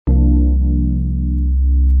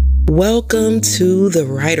Welcome to the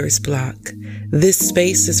Writer's Block. This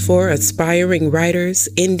space is for aspiring writers,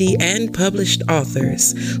 indie and published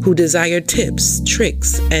authors who desire tips,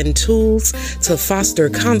 tricks, and tools to foster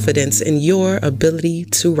confidence in your ability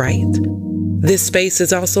to write. This space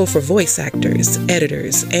is also for voice actors,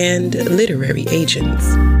 editors, and literary agents.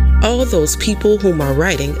 All those people whom are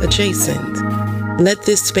writing adjacent. Let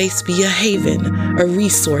this space be a haven, a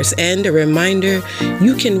resource, and a reminder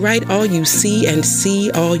you can write all you see and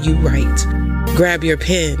see all you write. Grab your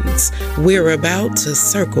pens. We're about to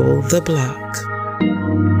circle the block.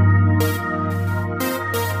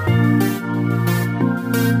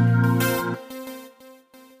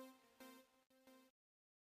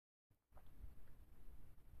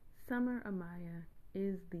 Summer Amaya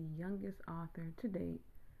is the youngest author to date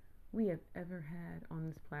we have ever had on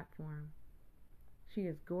this platform. She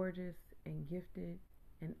is gorgeous and gifted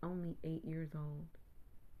and only 8 years old.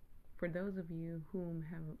 For those of you whom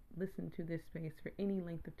have listened to this space for any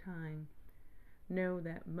length of time, know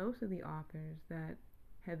that most of the authors that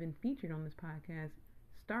have been featured on this podcast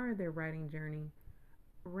started their writing journey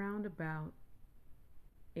around about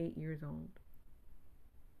 8 years old.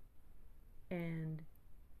 And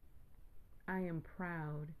I am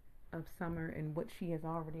proud of Summer and what she has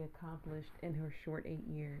already accomplished in her short 8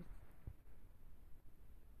 years.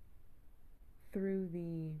 Through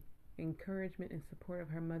the encouragement and support of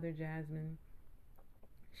her mother, Jasmine,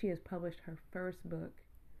 she has published her first book,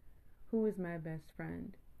 Who is My Best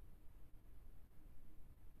Friend?,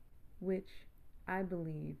 which I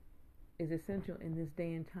believe is essential in this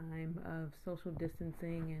day and time of social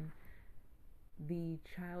distancing and the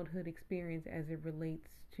childhood experience as it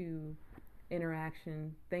relates to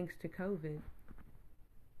interaction, thanks to COVID,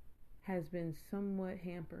 has been somewhat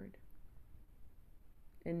hampered.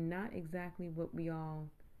 And not exactly what we all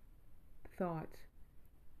thought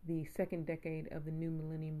the second decade of the new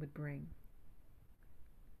millennium would bring.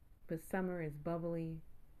 But Summer is bubbly,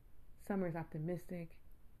 Summer is optimistic,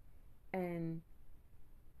 and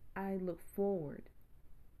I look forward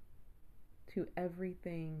to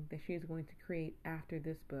everything that she is going to create after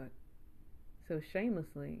this book. So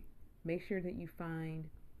shamelessly, make sure that you find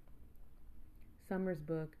Summer's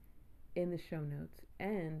book in the show notes.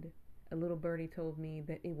 And a little birdie told me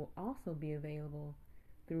that it will also be available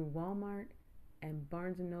through Walmart and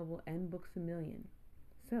Barnes & Noble and Books A Million.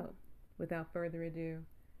 So, without further ado,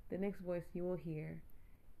 the next voice you will hear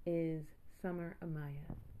is Summer Amaya.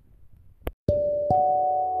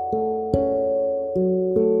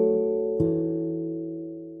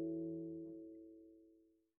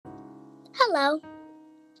 Hello.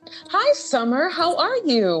 Hi, Summer. How are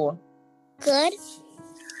you? Good.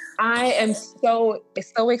 I am so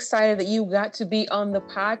excited that you got to be on the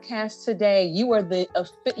podcast today. You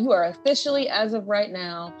are officially, as of right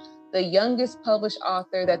now, the youngest published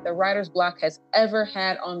author that the Writer's Block has ever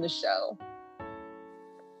had on the show.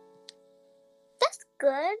 That's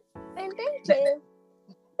good. And thank you.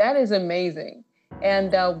 That is amazing.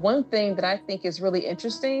 And one thing that I think is really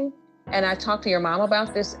interesting, and I talked to your mom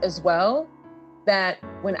about this as well, that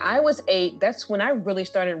when I was 8, that's when I really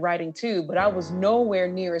started writing too, but I was nowhere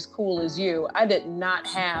near as cool as you. I did not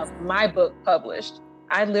have my book published.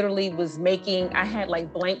 I literally I had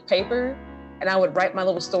like blank paper, and I would write my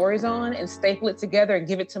little stories on and staple it together and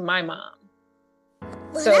give it to my mom.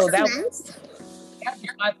 Well, so that's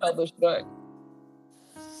my published book.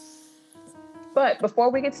 But before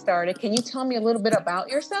we get started, can you tell me a little bit about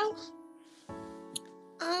yourself?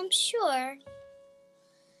 Sure.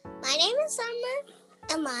 My name is Summer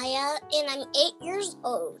Amaya, and I'm 8 years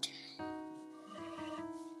old.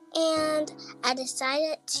 And I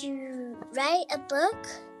decided to write a book.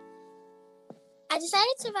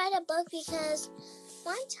 Because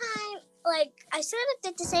one time, I sort of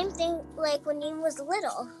did the same thing, when you was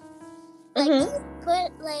little.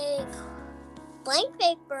 Put, blank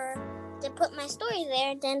paper to put my story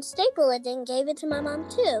there, then staple it, and gave it to my mom,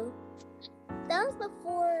 too. That was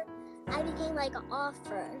before I became, an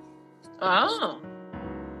author. Oh.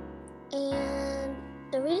 And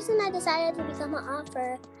the reason I decided to become an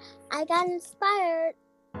author, I got inspired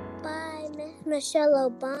by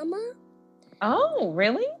Michelle Obama. Oh,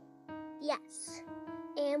 really? Yes.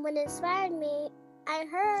 And what inspired me, I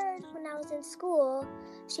heard when I was in school,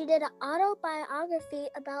 she did an autobiography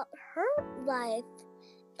about her life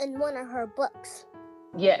in one of her books.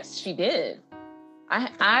 Yes, she did.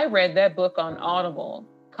 I read that book on Audible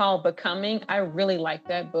called Becoming. I really liked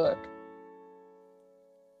that book.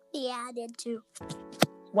 Yeah, I did too.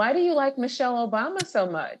 Why do you like Michelle Obama so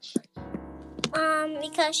much?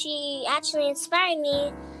 Because she actually inspired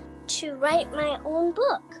me to write my own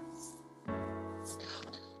book.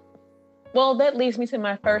 Well, that leads me to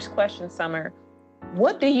my first question, Summer.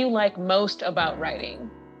 What do you like most about writing?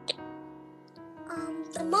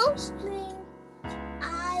 The most thing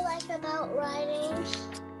I like about writing,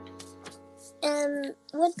 and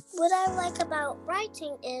what I like about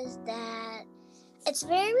writing is that it's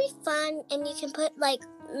very fun, and you can put like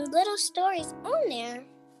little stories on there.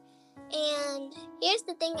 And here's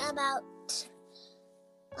the thing about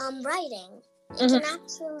writing. It can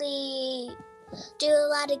actually do a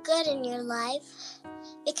lot of good in your life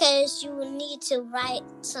because you will need to write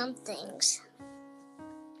some things.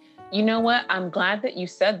 You know what? I'm glad that you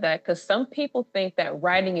said that, because some people think that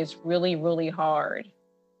writing is really, really hard.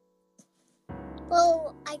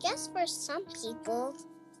 Well, I guess for some people.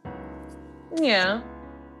 Yeah.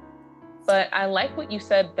 But I like what you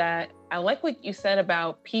said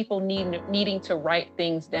about people needing to write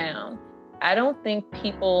things down. I don't think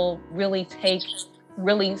people really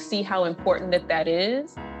see how important that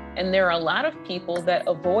is. And there are a lot of people that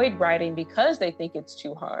avoid writing because they think it's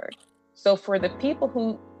too hard. So for the people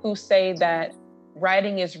who say that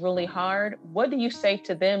writing is really hard, what do you say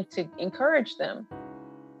to them to encourage them?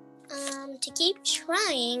 To keep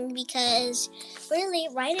trying, because really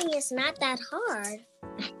writing is not that hard.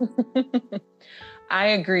 I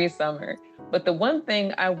agree, Summer. But the one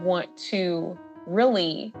thing I want to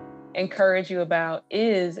really encourage you about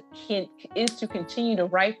is to continue to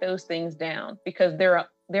write those things down, because there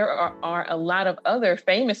are a lot of other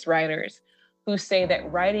famous writers who say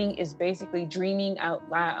that writing is basically dreaming out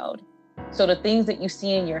loud. So the things that you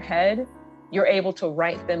see in your head, you're able to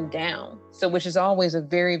write them down. So which is always a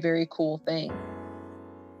very, very cool thing.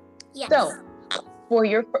 Yes. So for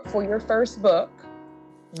your first book,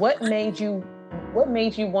 what made you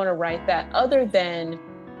want to write that, other than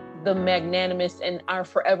the magnanimous and our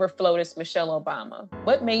forever FLOTUS Michelle Obama?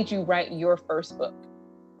 What made you write your first book?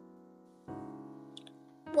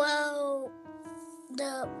 Well,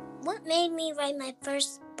 what made me write my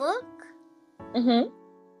first book?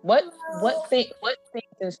 What things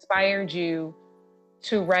inspired you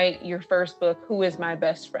to write your first book, Who Is My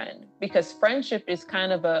Best Friend? Because friendship is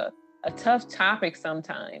kind of a tough topic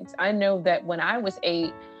sometimes. I know that when I was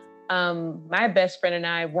 8, my best friend and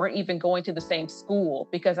I weren't even going to the same school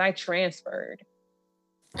because I transferred.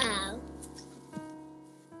 Oh.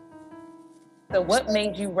 So what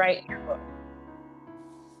made you write your book?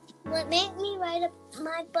 What made me write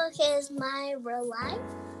my book is my real life.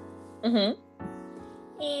 And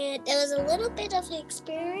it was a little bit of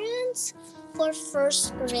experience for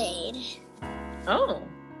first grade. Oh,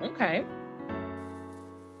 okay.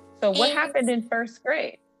 So what happened in first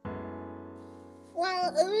grade? Well,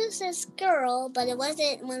 it was this girl, but it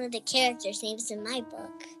wasn't one of the characters' names in my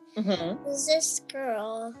book. It was this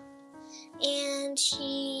girl, and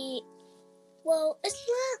she, well, it's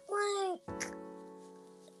not like,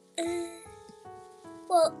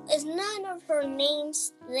 it's none of her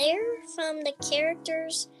names there from the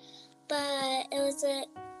characters, but it was a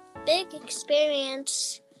big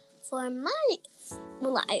experience for my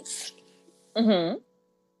life.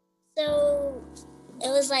 So it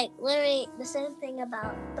was like literally the same thing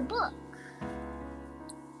about the book.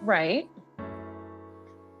 Right.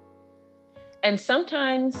 And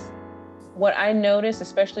sometimes what I noticed,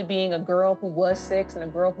 especially being a girl who was 6 and a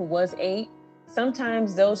girl who was 8,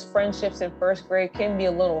 sometimes those friendships in first grade can be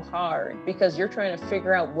a little hard, because you're trying to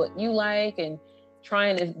figure out what you like and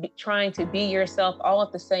trying to be yourself all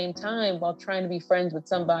at the same time while trying to be friends with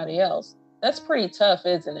somebody else. That's pretty tough,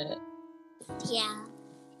 isn't it? Yeah.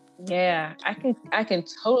 Yeah, I can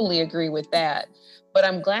totally agree with that. But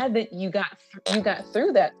I'm glad that you got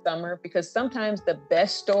through that, Summer, because sometimes the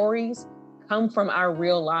best stories come from our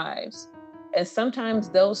real lives. And sometimes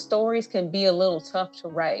those stories can be a little tough to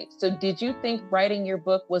write. So did you think writing your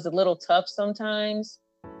book was a little tough sometimes?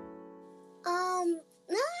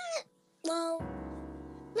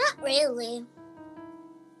 Not really.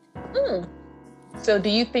 So do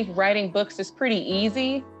you think writing books is pretty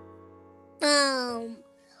easy?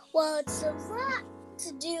 Well, it's a lot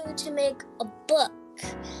to do to make a book.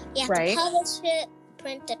 You have to publish it,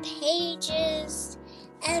 print the pages,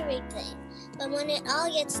 everything. But when it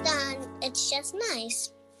all gets done, it's just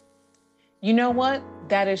nice. You know what?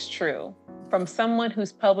 That is true. From someone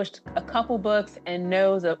who's published a couple books and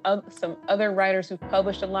knows of some other writers who've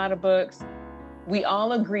published a lot of books, we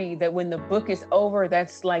all agree that when the book is over,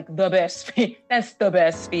 that's like the best. That's the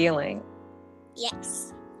best feeling.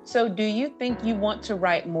 Yes. So do you think you want to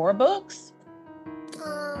write more books?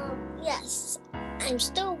 Yes. I'm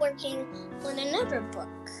still working on another book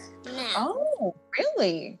now. Oh,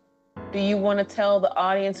 really? Do you want to tell the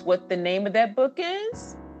audience what the name of that book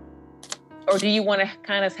is? Or do you want to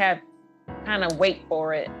kind of wait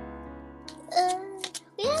for it?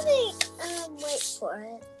 We haven't. Wait for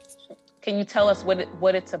it. Can you tell us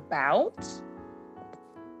what it's about?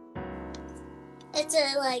 It's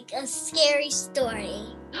a scary story.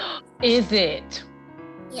 Is it?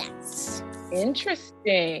 Yes.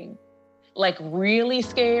 Interesting. Like really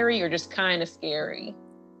scary or just kind of scary?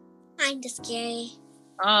 Kinda scary.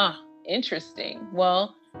 Ah, interesting.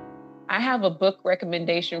 Well, I have a book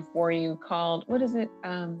recommendation for you called, what is it?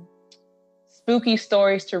 Spooky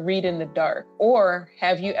Stories to Read in the Dark. Or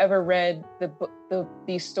have you ever read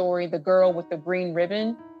the story, The Girl with the Green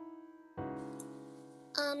Ribbon?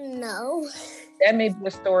 No. That may be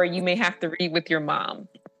a story you may have to read with your mom.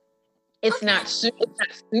 It's not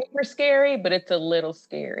super scary, but it's a little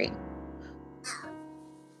scary.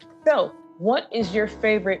 So, what is your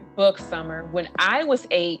favorite book, Summer? When I was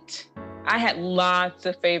 8, I had lots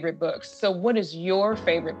of favorite books. So, what is your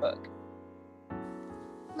favorite book?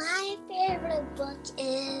 My favorite book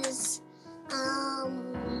is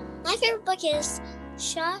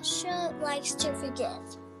Shasha Likes to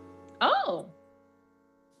Forgive. Oh.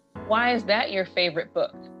 Why is that your favorite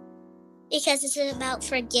book? Because it's about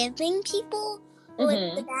forgiving people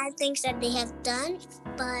with the bad things that they have done,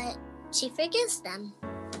 but she forgives them.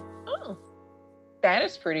 Oh, that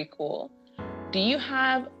is pretty cool. Do you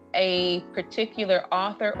have a particular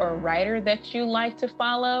author or writer that you like to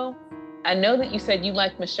follow? I know that you said you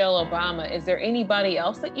like Michelle Obama. Is there anybody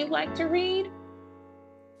else that you like to read?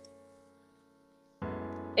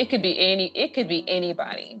 It could be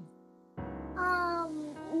anybody.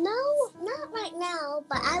 No, not right now,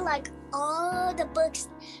 but I like all the books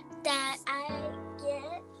that I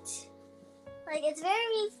get. Like, it's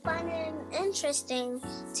very fun and interesting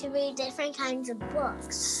to read different kinds of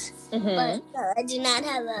books. But I do not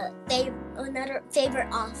have another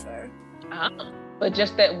favorite author. But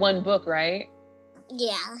just that one book, right?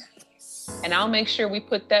 Yeah. And I'll make sure we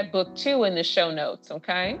put that book too in the show notes,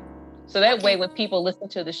 okay? So that way when people listen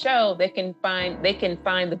to the show, they can find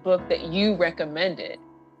the book that you recommended.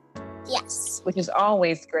 Yes. Which is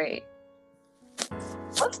always great.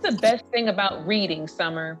 What's the best thing about reading,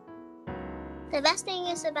 Summer? The best thing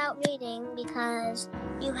is about reading because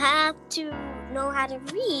you have to know how to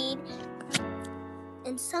read.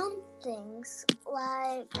 And some things,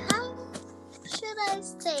 like, how should I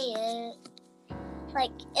say it?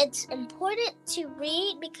 Like, it's important to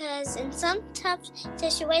read because in some tough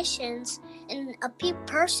situations, and a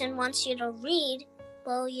person wants you to read,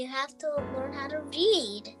 well, you have to learn how to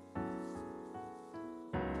read.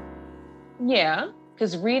 Yeah,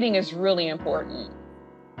 because reading is really important.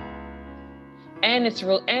 And it's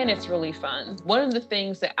really fun. One of the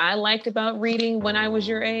things that I liked about reading when I was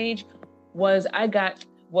your age was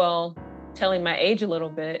telling my age a little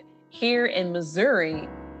bit, here in Missouri,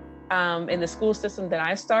 in the school system that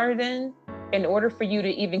I started in order for you to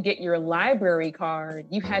even get your library card,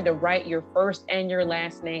 you had to write your first and your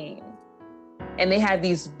last name. And they had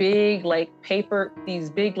these big, thick paper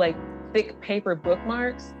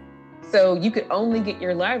bookmarks. So you could only get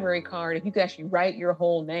your library card if you could actually write your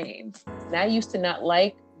whole name. And I used to not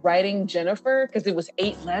like writing Jennifer because it was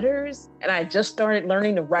 8 letters and I just started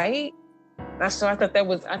learning to write. So I thought that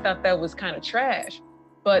was kind of trash.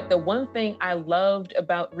 But the one thing I loved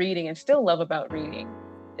about reading and still love about reading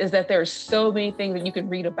is that there are so many things that you can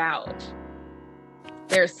read about.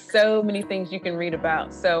 There's so many things you can read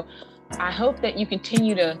about. So I hope that you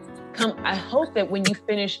continue to I hope that when you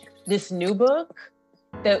finish this new book,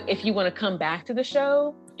 that if you want to come back to the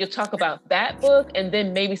show, you'll talk about that book and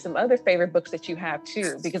then maybe some other favorite books that you have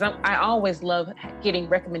too, because I always love getting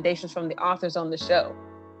recommendations from the authors on the show.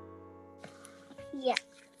 Yeah.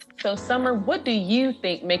 So Summer, what do you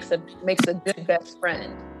think makes a good best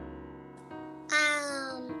friend?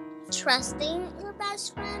 Trusting your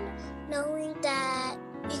best friend, knowing that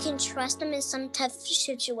you can trust them in some tough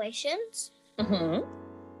situations. Mm-hmm.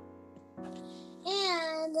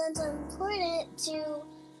 And it's important to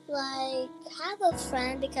have a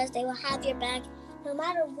friend because they will have your back no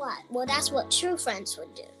matter what. Well, that's what true friends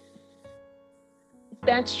would do.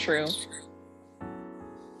 That's true.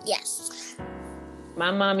 Yes. My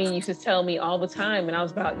mommy used to tell me all the time when I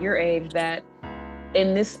was about your age that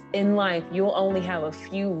in life, you'll only have a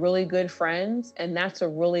few really good friends, and that's a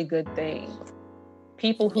really good thing.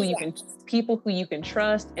 People who you can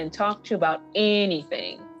trust and talk to about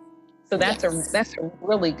anything. So that's a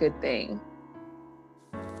really good thing.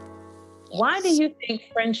 Yes. Why do you think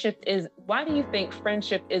friendship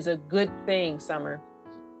is a good thing, Summer?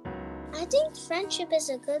 I think friendship is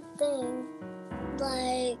a good thing.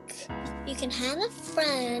 Like, you can have a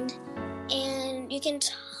friend and you can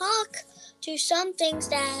talk to some things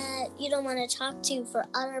that you don't want to talk to for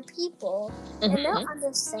other people, and they'll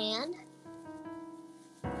understand.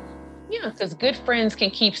 Yeah, because good friends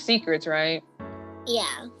can keep secrets, right?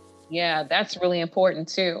 Yeah. Yeah, that's really important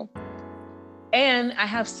too. And I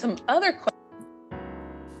have some other questions.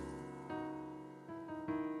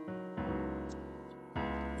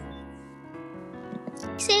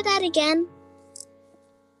 Say that again.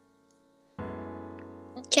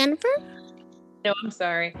 Jennifer? No, I'm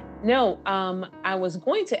sorry. No, I was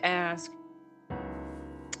going to ask,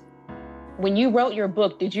 when you wrote your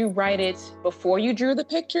book, did you write it before you drew the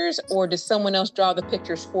pictures, or did someone else draw the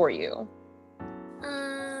pictures for you?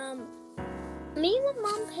 Me and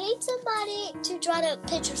Mom paid somebody to draw the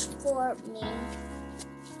pictures for me.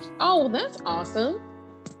 Oh, that's awesome.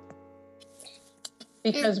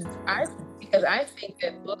 Because I think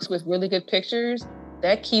that books with really good pictures,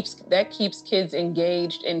 that keeps kids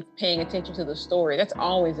engaged and paying attention to the story. That's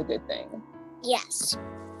always a good thing. Yes.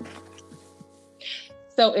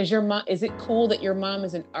 So is it cool that your mom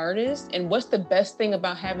is an artist? And what's the best thing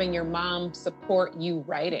about having your mom support you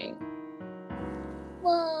writing?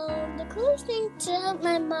 Well, the coolest thing to help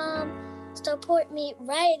my mom support me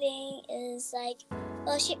writing is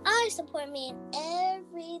she always supports me in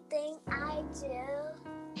everything I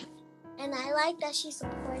do. And I like that she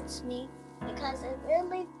supports me because it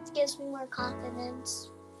really gives me more confidence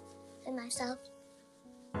in myself.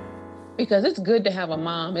 Because it's good to have a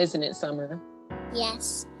mom, isn't it, Summer?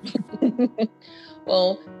 Yes.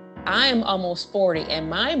 Well, I'm almost 40 and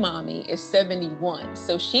my mommy is 71.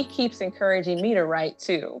 So she keeps encouraging me to write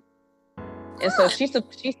too. And so she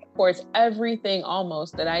supports everything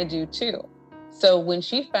almost that I do too. So when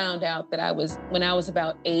she found out that when I was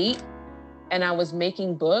about 8 and I was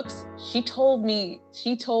making books, she told me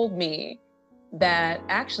that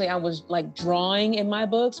actually I was like drawing in my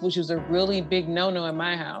books, which was a really big no-no in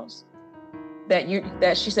my house.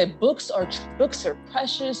 That she said, books are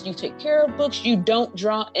precious. You take care of books. You don't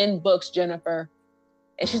draw in books, Jennifer.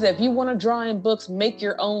 And she said, if you want to draw in books, make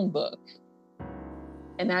your own book.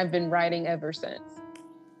 And I've been writing ever since.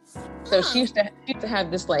 So she used to have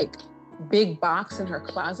this like big box in her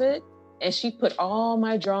closet, and she put all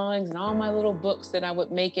my drawings and all my little books that I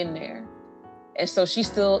would make in there. And so she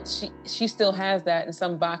still has that in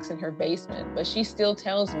some box in her basement, but she still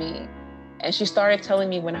tells me, and she started telling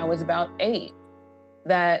me when I was about 8,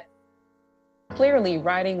 that clearly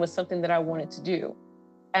writing was something that I wanted to do.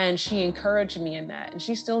 And she encouraged me in that, and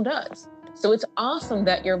she still does. So it's awesome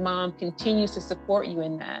that your mom continues to support you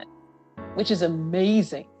in that, which is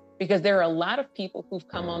amazing, because there are a lot of people who've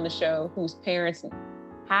come on the show whose parents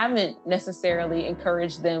haven't necessarily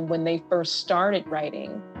encouraged them when they first started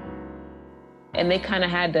writing. And they kind of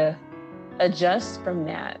had to adjust from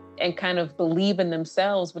that and kind of believe in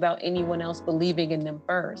themselves without anyone else believing in them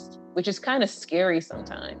first, which is kind of scary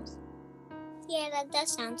sometimes. Yeah, that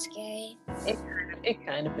does sound scary. It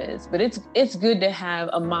kind of is, but it's good to have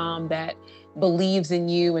a mom that believes in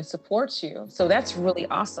you and supports you. So that's really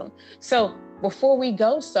awesome. So before we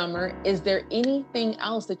go, Summer, is there anything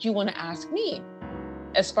else that you want to ask me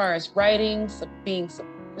as far as writing, being,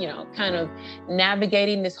 kind of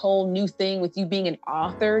navigating this whole new thing with you being an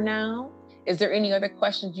author now? Is there any other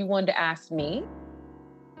questions you wanted to ask me?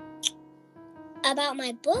 About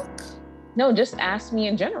my book? No, just ask me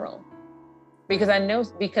in general. Because I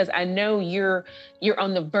know you're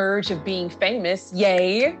on the verge of being famous.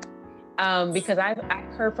 Yay. Because I've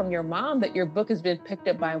heard from your mom that your book has been picked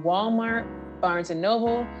up by Walmart, Barnes &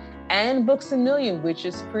 Noble, and Books A Million, which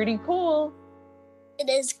is pretty cool. It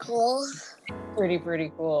is cool.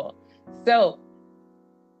 Pretty cool. So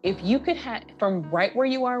if you could have, from right where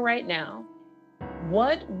you are right now,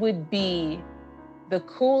 what would be the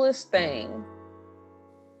coolest thing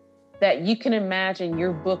that you can imagine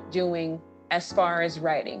your book doing as far as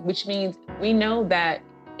writing? Which means we know that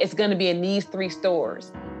it's going to be in these 3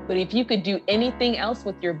 stores. But if you could do anything else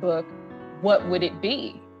with your book, what would it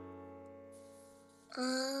be?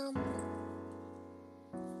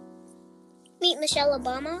 Meet Michelle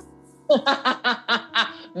Obama.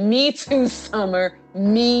 Me too, Summer.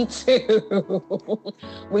 Me too.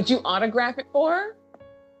 Would you autograph it for her?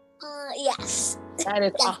 Yes. That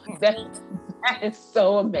is awesome. That is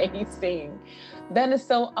so amazing. That is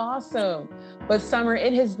so awesome. But Summer,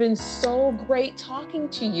 it has been so great talking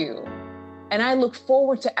to you. And I look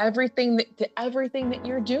forward to everything that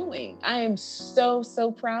you're doing. I am so,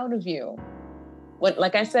 so proud of you.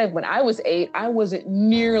 Like I said, when I was 8, I wasn't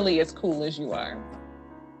nearly as cool as you are.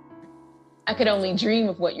 I could only dream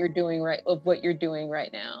of what you're doing right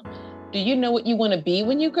now. Do you know what you want to be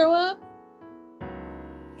when you grow up?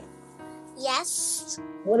 Yes.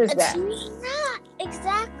 What is that? Not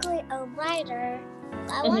exactly a writer.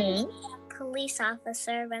 I want to be a police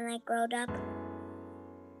officer when I grow up.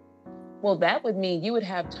 Well, that would mean you would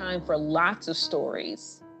have time for lots of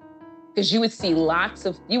stories, because you would see lots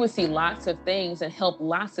of things and help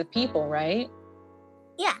lots of people, right?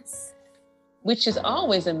 Yes. Which is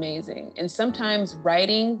always amazing. And sometimes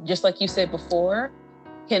writing, just like you said before,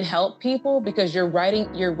 can help people because you're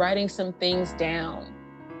writing some things down.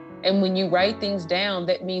 And when you write things down,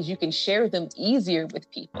 that means you can share them easier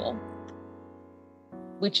with people,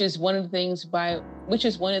 which is one of the things by which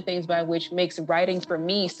makes writing for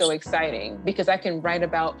me so exciting, because I can write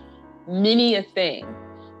about many a thing.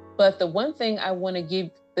 But the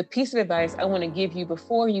piece of advice I want to give you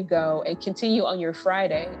before you go and continue on your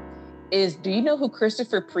Friday is, do you know who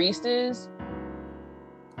Christopher Priest is?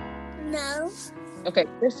 No. Okay,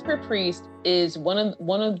 Christopher Priest is one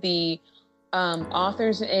of the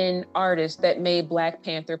authors and artists that made Black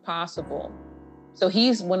Panther possible. So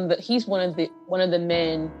he's one of the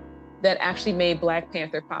men that actually made Black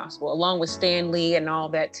Panther possible, along with Stan Lee and all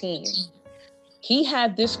that team. He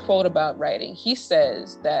had this quote about writing. He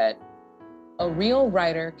says that a real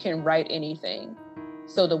writer can write anything.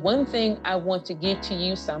 So the one thing I want to give to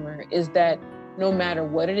you, Summer, is that no matter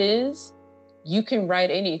what it is, you can write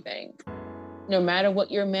anything. No matter what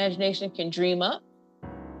your imagination can dream up,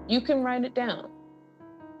 you can write it down.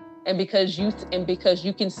 And because you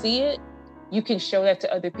can see it, you can show that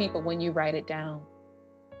to other people when you write it down.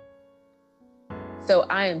 So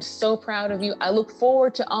I am so proud of you. I look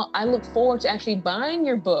forward to actually buying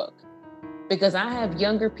your book, because I have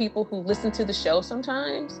younger people who listen to the show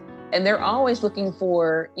sometimes, and they're always looking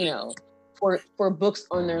for books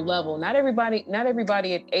on their level. Not everybody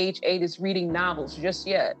at age 8 is reading novels just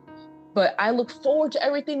yet. But I look forward to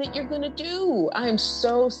everything that you're going to do. I am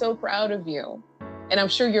so, so proud of you. And I'm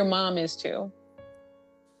sure your mom is too.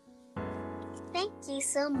 Thank you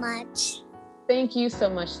so much. Thank you so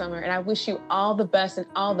much, Summer. And I wish you all the best and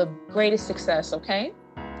all the greatest success, okay?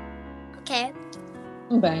 Okay.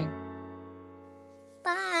 Bye.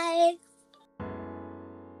 Bye.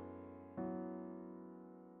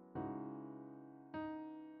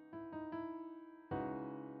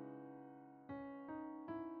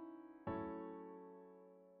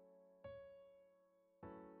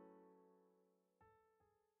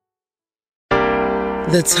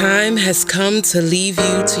 The time has come to leave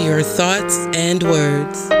you to your thoughts and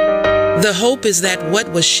words. The hope is that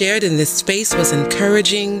what was shared in this space was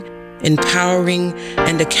encouraging, empowering,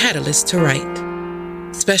 and a catalyst to write.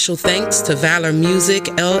 Special thanks to Valor Music,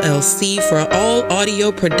 LLC for all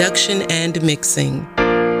audio production and mixing.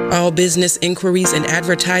 All business inquiries and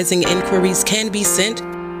advertising inquiries can be sent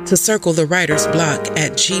to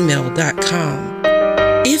circlethewritersblock@gmail.com.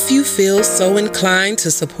 If you feel so inclined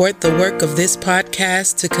to support the work of this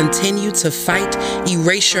podcast to continue to fight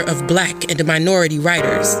erasure of Black and minority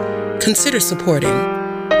writers, consider supporting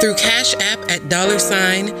through Cash App at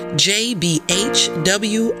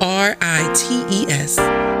 $JBHWRITES,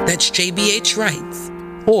 that's JBH Writes,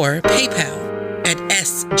 or PayPal at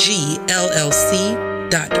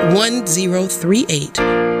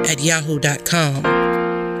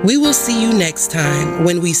sgllc.1038@yahoo.com. We will see you next time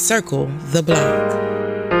when we circle the block.